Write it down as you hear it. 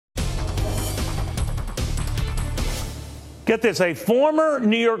Get this, a former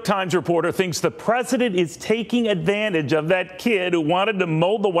New York Times reporter thinks the president is taking advantage of that kid who wanted to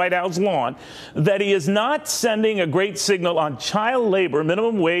mow the White House lawn, that he is not sending a great signal on child labor,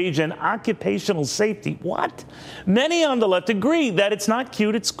 minimum wage, and occupational safety. What? Many on the left agree that it's not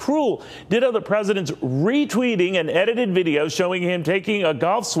cute, it's cruel. Ditto the president's retweeting an edited video showing him taking a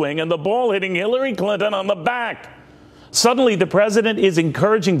golf swing and the ball hitting Hillary Clinton on the back. Suddenly, the president is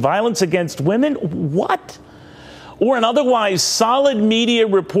encouraging violence against women? What? Or an otherwise solid media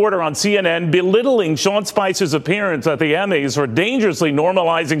reporter on CNN belittling Sean Spicer's appearance at the Emmys for dangerously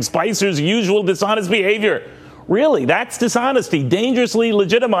normalizing Spicer's usual dishonest behavior. Really, that's dishonesty. Dangerously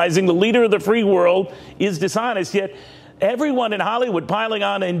legitimizing the leader of the free world is dishonest, yet everyone in Hollywood piling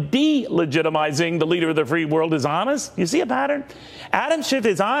on and delegitimizing the leader of the free world is honest. You see a pattern? Adam Schiff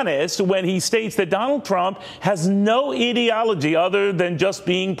is honest when he states that Donald Trump has no ideology other than just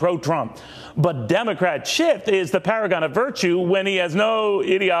being pro-Trump. But Democrat Schiff is the paragon of virtue when he has no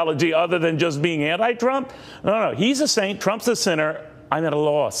ideology other than just being anti-Trump. No, he's a saint, Trump's a sinner. I'm at a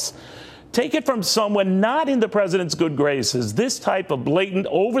loss. Take it from someone not in the president's good graces. This type of blatant,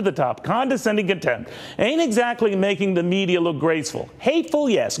 over-the-top, condescending contempt ain't exactly making the media look graceful. Hateful,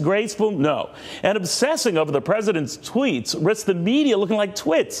 yes. Graceful, no. And obsessing over the president's tweets risks the media looking like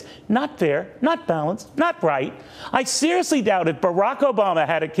twits. Not fair, not balanced, not right. I seriously doubt if Barack Obama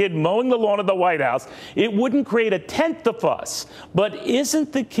had a kid mowing the lawn of the White House, it wouldn't create a tenth the fuss. But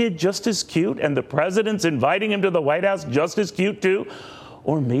isn't the kid just as cute, and the president's inviting him to the White House just as cute, too?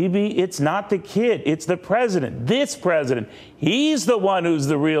 Or maybe it's not the kid, it's the president, this president. He's the one who's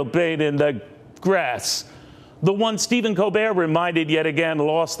the real pain in the grass. The one Stephen Colbert reminded yet again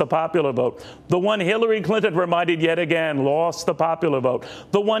lost the popular vote. The one Hillary Clinton reminded yet again lost the popular vote.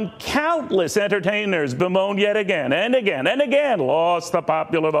 The one countless entertainers bemoaned yet again and again and again lost the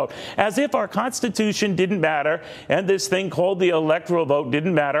popular vote. As if our Constitution didn't matter and this thing called the electoral vote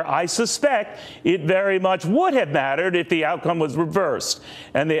didn't matter. I suspect it very much would have mattered if the outcome was reversed.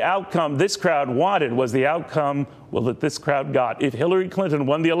 And the outcome this crowd wanted was the outcome, well, that this crowd got. If Hillary Clinton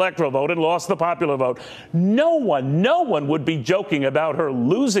won the electoral vote and lost the popular vote, no one would be joking about her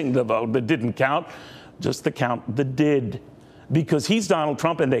losing the vote that didn't count, just the count that did. Because he's Donald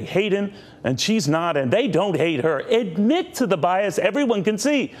Trump and they hate him, and she's not, and they don't hate her. Admit to the bias everyone can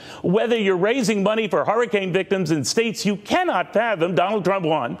see. Whether you're raising money for hurricane victims in states you cannot fathom Donald Trump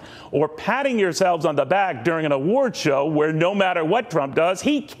won, or patting yourselves on the back during an award show where no matter what Trump does,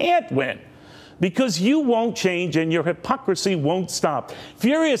 he can't win. Because you won't change and your hypocrisy won't stop.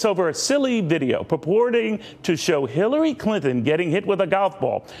 Furious over a silly video purporting to show Hillary Clinton getting hit with a golf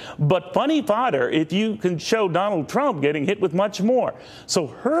ball. But funny fodder if you can show Donald Trump getting hit with much more. So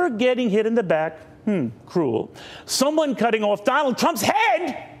her getting hit in the back, cruel. Someone cutting off Donald Trump's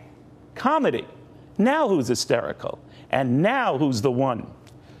head, comedy. Now who's hysterical? And now who's the one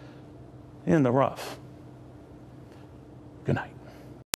in the rough? Good night.